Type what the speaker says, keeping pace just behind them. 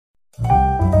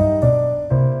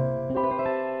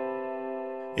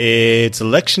It's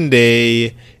election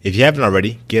day. If you haven't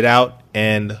already, get out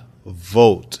and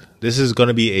vote. This is going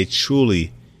to be a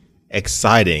truly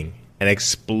exciting and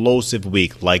explosive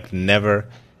week like never,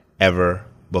 ever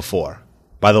before.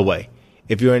 By the way,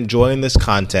 if you're enjoying this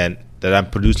content that I'm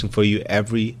producing for you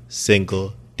every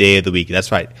single day of the week,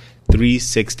 that's right,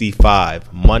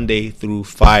 365, Monday through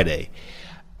Friday,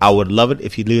 I would love it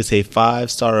if you leave us a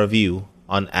 5-star review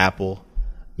on Apple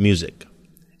Music.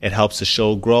 It helps the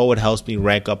show grow. It helps me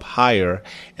rank up higher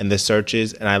in the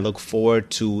searches, and I look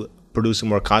forward to producing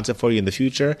more content for you in the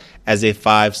future as a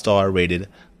 5-star rated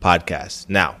podcast.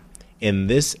 Now, in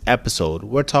this episode,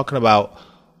 we're talking about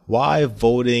why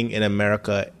voting in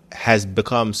America has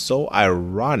become so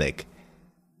ironic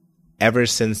ever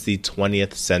since the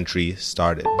 20th century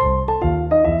started.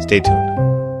 Stay tuned.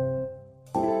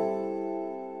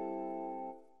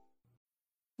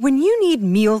 When you need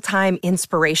mealtime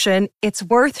inspiration, it's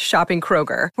worth shopping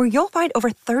Kroger, where you'll find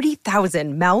over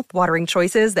 30,000 mouth-watering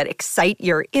choices that excite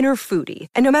your inner foodie.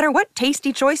 And no matter what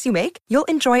tasty choice you make, you'll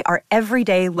enjoy our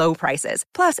everyday low prices,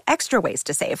 plus extra ways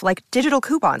to save, like digital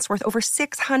coupons worth over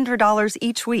 $600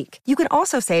 each week. You can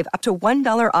also save up to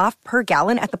 $1 off per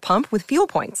gallon at the pump with fuel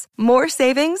points. More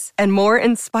savings and more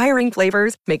inspiring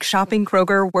flavors make shopping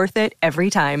Kroger worth it every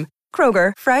time.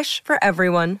 Kroger, fresh for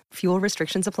everyone. Fuel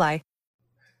restrictions apply.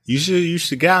 You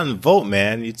should get out and vote,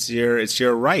 man. It's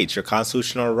your right, it's your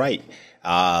constitutional right.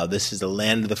 This is the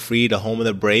land of the free, the home of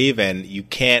the brave, and you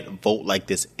can't vote like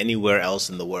this anywhere else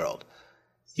in the world.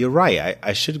 You're right.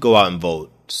 I should go out and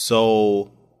vote.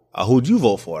 So, who'd you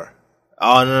vote for?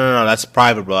 Oh, no, that's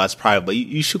private, bro. That's private. But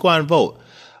you should go out and vote.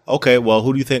 Okay, well,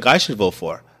 who do you think I should vote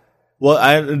for?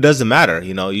 Well, it doesn't matter.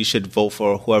 You should vote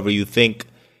for whoever you think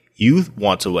you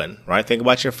want to win, right? Think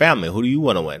about your family. Who do you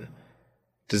want to win?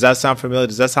 Does that sound familiar?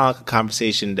 Does that sound like a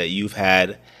conversation that you've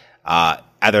had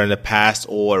either in the past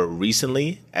or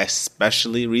recently,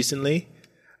 especially recently?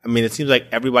 I mean, it seems like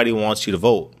everybody wants you to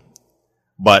vote.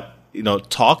 But,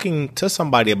 talking to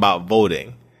somebody about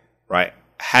voting, right,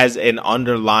 has an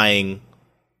underlying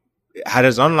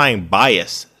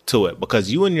bias to it,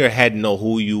 because you in your head know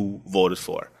who you voted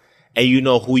for and you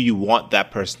know who you want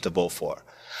that person to vote for.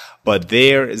 But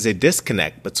there is a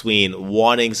disconnect between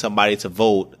wanting somebody to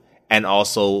vote and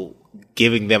also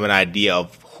giving them an idea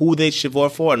of who they should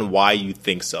vote for and why you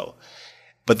think so.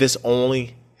 But this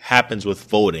only happens with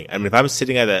voting. I mean, if I'm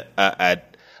sitting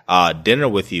at dinner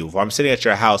with you, if I'm sitting at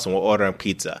your house and we're ordering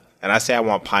pizza, and I say I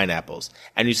want pineapples,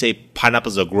 and you say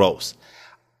pineapples are gross,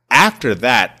 after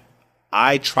that,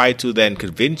 I try to then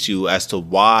convince you as to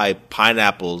why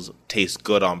pineapples taste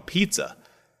good on pizza,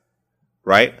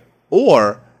 right?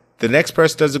 Or the next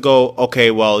person doesn't go, okay,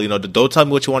 well, don't tell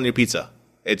me what you want on your pizza.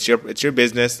 It's your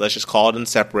business. Let's just call it in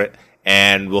separate,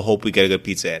 and we'll hope we get a good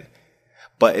pizza in.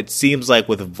 But it seems like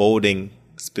with voting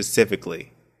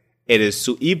specifically, it is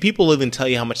people even tell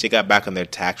you how much they got back on their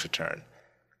tax return.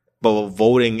 But with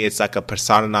voting, it's like a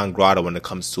persona non grata when it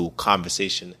comes to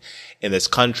conversation in this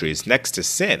country. It's next to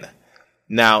sin.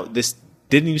 Now, this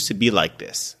didn't used to be like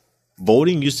this.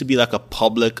 Voting used to be like a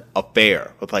public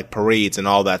affair with like parades and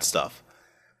all that stuff.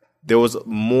 There was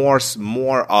more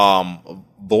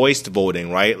voiced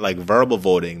voting, right? Like verbal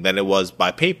voting than it was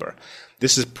by paper.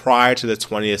 This is prior to the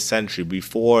 20th century,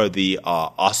 before the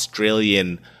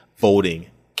Australian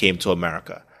voting came to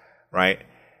America, right?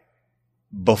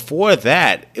 Before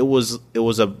that, it was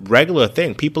a regular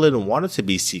thing. People didn't want it to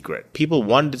be secret. People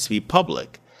wanted it to be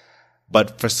public.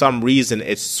 But for some reason,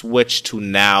 it switched to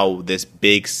now this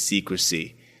big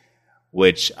secrecy,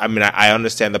 which, I mean, I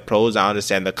understand the pros, I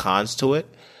understand the cons to it.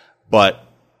 But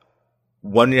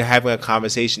when you're having a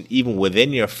conversation, even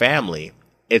within your family,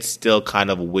 it's still kind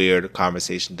of a weird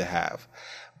conversation to have.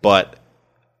 But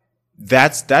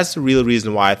that's the real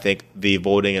reason why I think the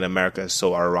voting in America is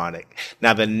so ironic.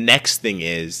 Now, the next thing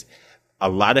is a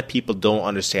lot of people don't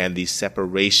understand the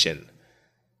separation,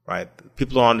 right?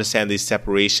 People don't understand the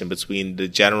separation between the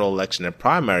general election and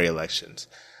primary elections.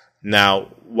 Now,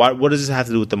 what does this have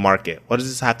to do with the market? What does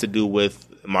this have to do with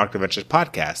Market Ventures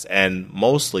podcast? And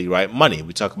mostly, right, money.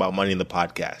 We talk about money in the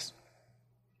podcast.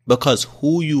 Because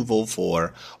who you vote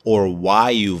for, or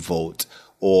why you vote,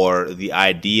 or the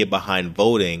idea behind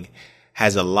voting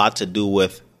has a lot to do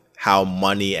with how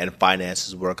money and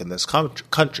finances work in this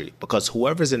country. Because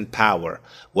whoever's in power,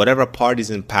 whatever party's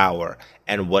in power,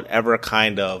 and whatever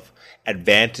kind of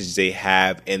advantage they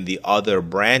have in the other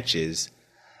branches,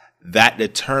 that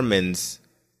determines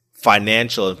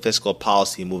financial and fiscal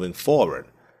policy moving forward,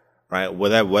 right?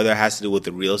 Whether it has to do with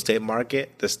the real estate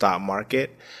market, the stock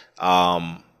market,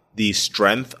 the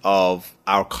strength of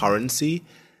our currency,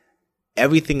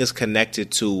 everything is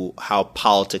connected to how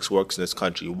politics works in this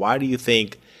country. Why do you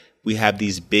think we have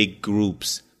these big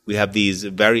groups. We have these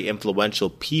very influential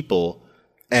people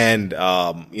and,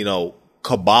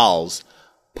 cabals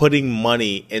putting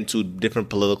money into different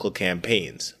political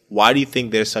campaigns. Why do you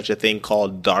think there's such a thing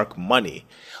called dark money?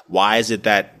 Why is it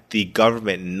that the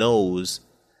government knows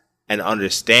and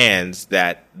understands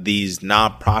that these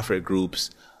nonprofit groups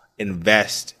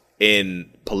invest in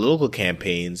political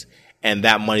campaigns and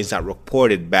that money's not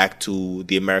reported back to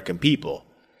the American people,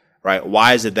 right?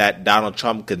 Why is it that Donald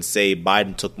Trump can say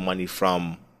Biden took money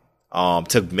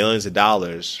took millions of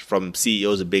dollars from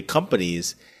CEOs of big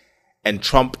companies, and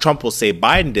Trump will say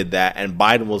Biden did that, and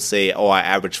Biden will say, oh, I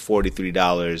averaged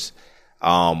 $43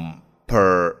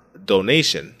 per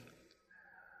donation.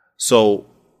 So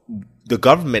the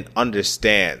government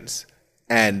understands,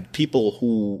 and people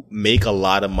who make a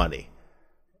lot of money,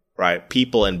 right?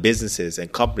 People and businesses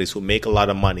and companies who make a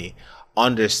lot of money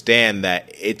understand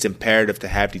that it's imperative to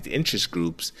have these interest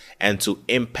groups and to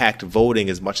impact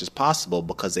voting as much as possible,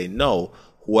 because they know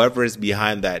whoever is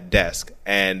behind that desk,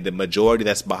 and the majority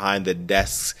that's behind the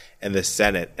desks in the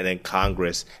Senate and in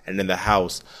Congress and in the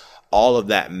House, all of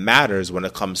that matters when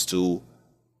it comes to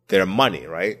their money,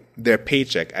 right? Their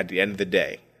paycheck at the end of the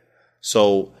day.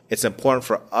 So it's important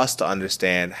for us to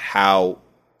understand how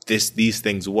these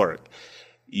things work.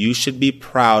 You should be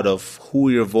proud of who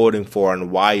you're voting for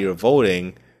and why you're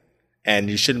voting, and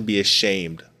you shouldn't be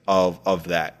ashamed of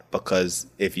that, because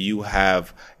if you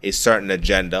have a certain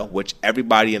agenda, which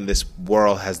everybody in this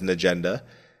world has an agenda,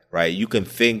 right? You can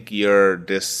think you're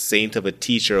this saint of a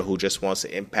teacher who just wants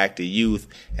to impact the youth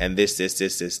and this,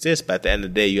 but at the end of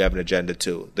the day, you have an agenda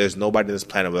too. There's nobody on this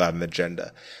planet without an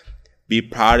agenda. Be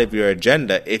proud of your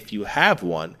agenda if you have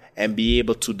one, and be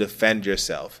able to defend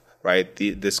yourself, right?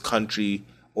 This country,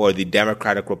 or the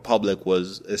Democratic Republic,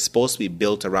 is supposed to be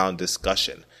built around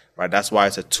discussion, right? That's why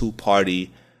it's a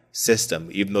two-party system,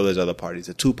 even though there's other parties.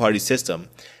 A two-party system,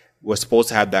 we're supposed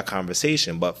to have that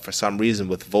conversation, but for some reason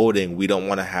with voting, we don't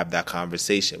want to have that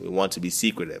conversation. We want to be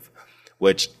secretive,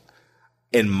 which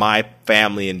in my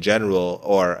family in general,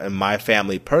 or in my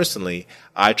family personally,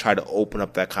 I try to open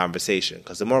up that conversation,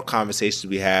 because the more conversations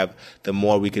we have, the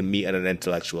more we can meet at an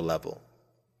intellectual level.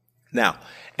 Now,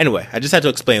 anyway, I just had to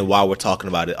explain why we're talking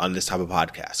about it on this type of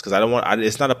podcast, because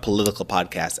it's not a political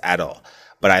podcast at all,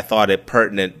 but I thought it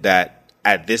pertinent that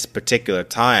at this particular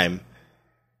time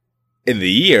in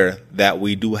the year that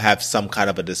we do have some kind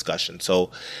of a discussion. So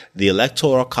the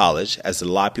Electoral College, as a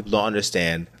lot of people don't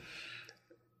understand,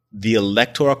 the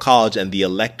Electoral College and the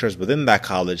electors within that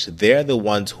college, they're the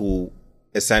ones who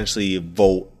essentially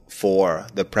vote for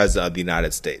the President of the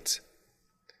United States,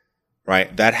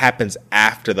 right? That happens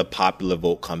after the popular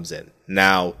vote comes in.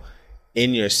 Now,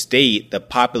 in your state, the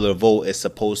popular vote is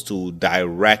supposed to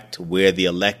direct where the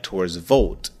electors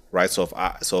vote, right? So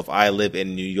if I live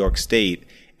in New York State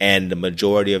and the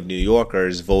majority of New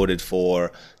Yorkers voted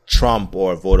for Trump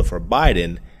or voted for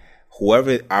Biden,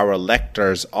 whoever our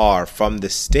electors are from the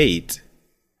state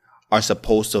are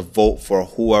supposed to vote for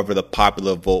whoever the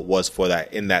popular vote was for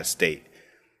that in that state,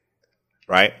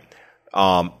 right?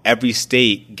 Every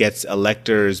state gets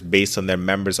electors based on their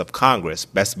members of Congress,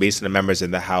 based on the members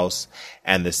in the House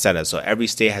and the Senate. So every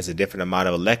state has a different amount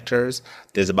of electors.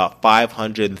 There's about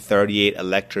 538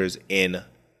 electors in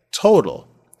total.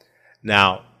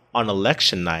 Now, on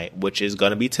election night, which is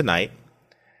going to be tonight,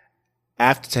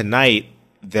 after tonight,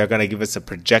 they're going to give us a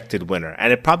projected winner.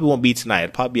 And it probably won't be tonight.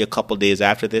 It'll probably be a couple days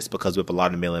after this, because we have a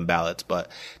lot of mail-in ballots. But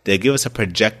they'll give us a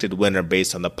projected winner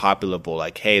based on the popular vote.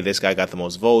 Like, hey, this guy got the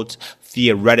most votes.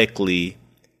 Theoretically,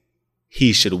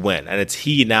 he should win. And it's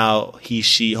he now, he,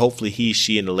 she, hopefully he,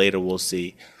 she, and later we'll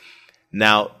see.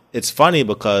 Now, it's funny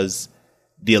because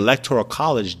the Electoral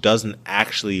College doesn't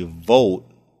actually vote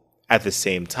at the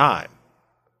same time,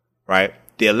 right?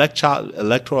 The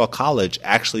Electoral College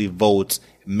actually votes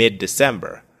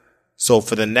mid-December. So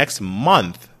for the next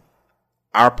month,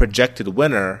 our projected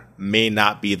winner may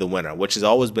not be the winner, which has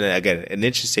always been, again, an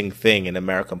interesting thing in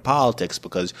American politics,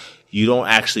 because you don't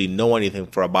actually know anything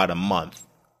for about a month,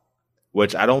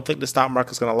 which I don't think the stock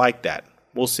market's going to like that.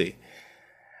 We'll see.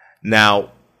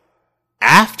 Now,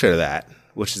 after that,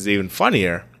 which is even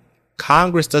funnier,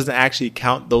 Congress doesn't actually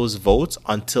count those votes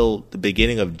until the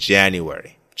beginning of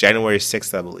January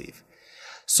 6th, I believe.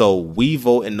 So we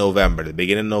vote in November, the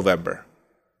beginning of November.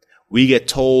 We get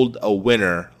told a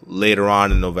winner later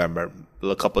on in November,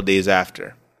 a couple of days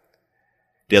after.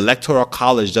 The Electoral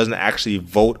College doesn't actually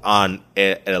vote on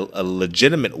a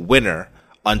legitimate winner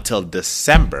until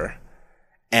December,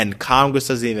 and Congress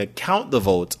doesn't even count the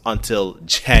votes until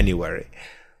January,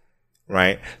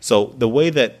 right? So the way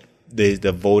that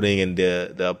the voting and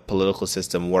the political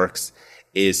system works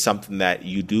is something that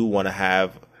you do want to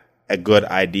have a good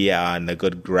idea and a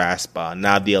good grasp on.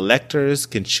 Now, the electors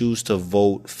can choose to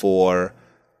vote for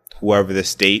whoever the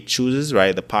state chooses,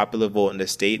 right? The popular vote in the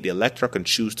state, the elector can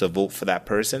choose to vote for that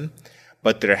person.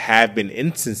 But there have been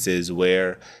instances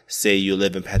where, say, you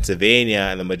live in Pennsylvania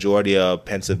and the majority of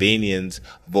Pennsylvanians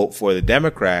vote for the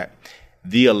Democrat,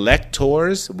 the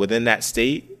electors within that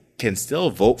state can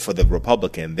still vote for the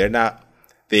Republican.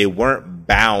 They weren't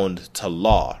bound to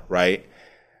law, right?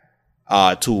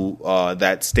 To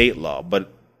that state law.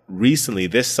 But recently,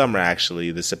 this summer,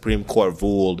 actually, the Supreme Court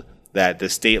ruled that the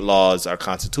state laws are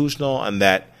constitutional and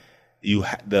that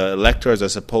the electors are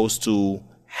supposed to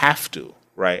have to,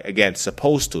 right? Again,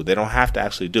 supposed to. They don't have to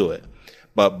actually do it.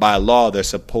 But by law, they're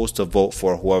supposed to vote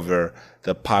for whoever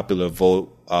the popular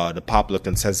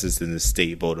consensus in the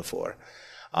state voted for.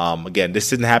 Again, this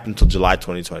didn't happen until July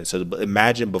 2020. So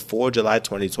imagine before July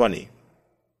 2020,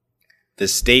 the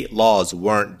state laws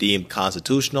weren't deemed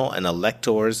constitutional and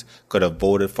electors could have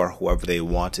voted for whoever they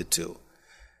wanted to.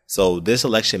 So this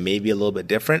election may be a little bit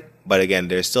different, but again,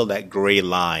 there's still that gray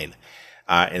line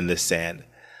in the sand.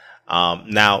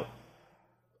 Now,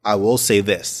 I will say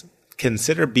this.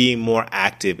 Consider being more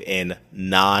active in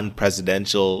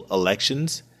non-presidential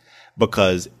elections,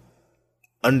 because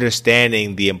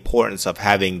understanding the importance of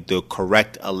having the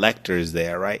correct electors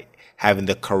there, right? Having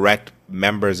the correct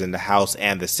members in the House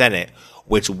and the Senate,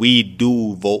 which we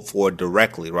do vote for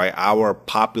directly, right? Our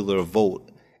popular vote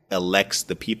elects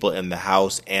the people in the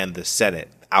House and the Senate,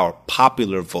 our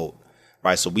popular vote,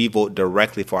 right? So we vote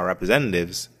directly for our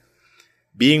representatives.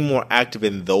 Being more active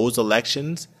in those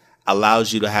elections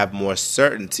allows you to have more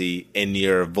certainty in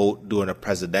your vote during a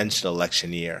presidential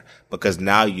election year, because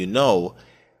now you know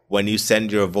when you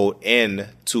send your vote in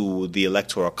to the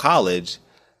Electoral College,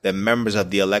 the members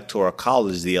of the Electoral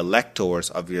College, the electors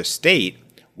of your state,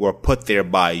 were put there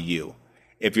by you.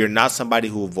 If you're not somebody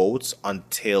who votes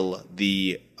until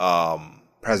the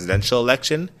presidential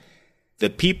election, the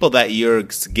people that you're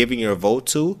giving your vote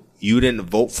to, you didn't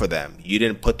vote for them. You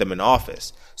didn't put them in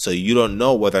office. So you don't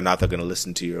know whether or not they're going to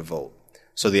listen to your vote.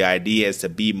 So the idea is to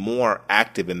be more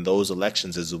active in those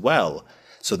elections as well,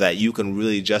 so that you can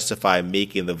really justify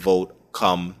making the vote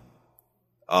come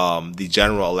the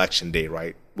general election day,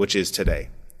 right? Which is today.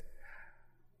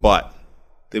 But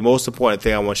the most important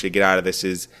thing I want you to get out of this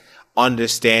is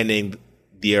understanding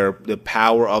the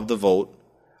power of the vote,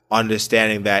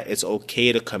 understanding that it's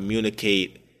okay to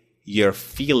communicate your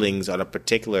feelings on a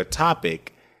particular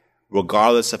topic,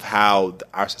 regardless of how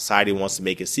our society wants to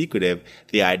make it secretive.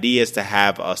 The idea is to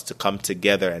have us to come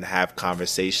together and have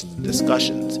conversations and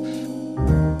discussions.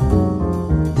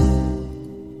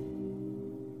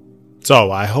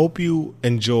 So I hope you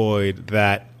enjoyed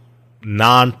that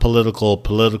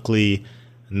politically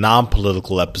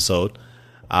non-political episode.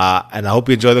 And I hope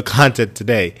you enjoy the content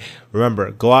today.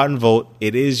 Remember, go out and vote.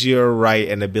 It is your right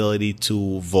and ability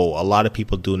to vote. A lot of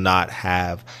people do not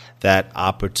have that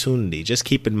opportunity. Just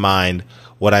keep in mind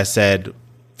what I said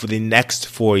for the next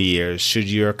 4 years. Should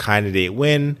your candidate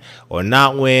win or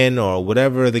not win or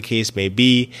whatever the case may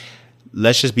be,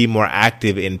 let's just be more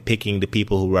active in picking the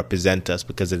people who represent us,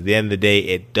 because at the end of the day,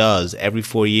 it does. Every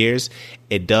 4 years,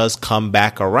 it does come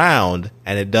back around,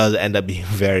 and it does end up being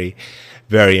very,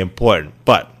 very important.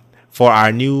 But for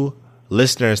our new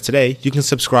listeners today, you can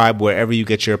subscribe wherever you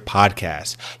get your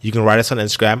podcasts. You can write us on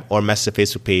Instagram or message the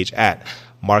Facebook page at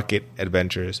Market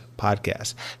Adventures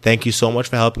Podcast. Thank you so much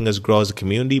for helping us grow as a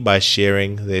community by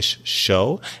sharing this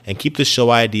show, and keep the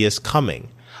show ideas coming.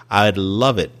 I'd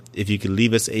love it if you could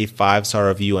leave us a 5-star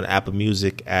review on Apple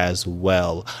Music as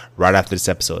well right after this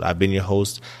episode. I've been your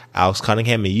host, Alex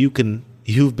Cunningham, and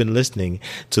you've been listening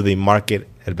to the Market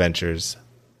Adventures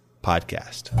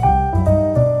Podcast.